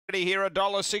Here,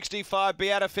 $1.65,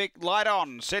 Beatific, light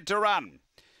on, set to run.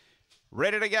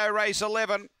 Ready to go, race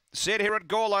 11, set here at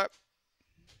Gawler.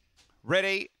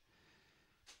 Ready,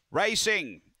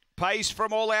 racing. Pace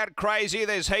from All Out Crazy.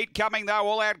 There's heat coming though.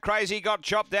 All Out Crazy got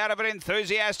chopped out of it.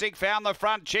 Enthusiastic found the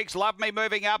front. Chicks Love Me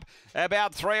moving up.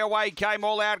 About 3 away came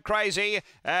All Out Crazy.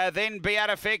 Then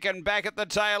Beatific, and back at the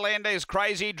tail end is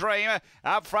Crazy Dream.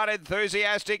 Up front,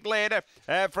 Enthusiastic led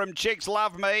from Chicks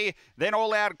Love Me. Then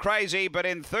All Out Crazy, but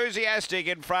Enthusiastic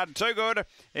in front. Too good.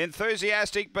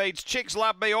 Enthusiastic beats Chicks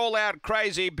Love Me, All Out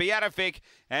Crazy, Beatific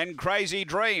and Crazy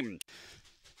Dream.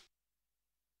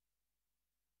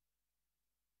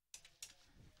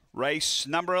 Race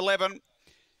number 11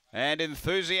 and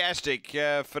Enthusiastic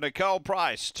for Nicole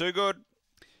Price. Too good.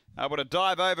 Able to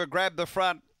dive over, grab the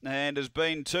front, and has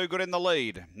been too good in the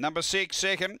lead. Number 6,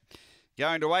 second.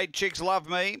 Going to 8, Chicks Love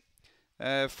Me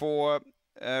for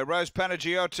Rose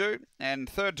Panagiotou. And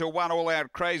third to 1, All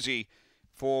Out Crazy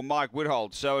for Mike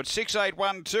Whithold. So it's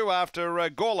 6-8-1-2 after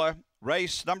Gawler,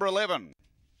 race number 11.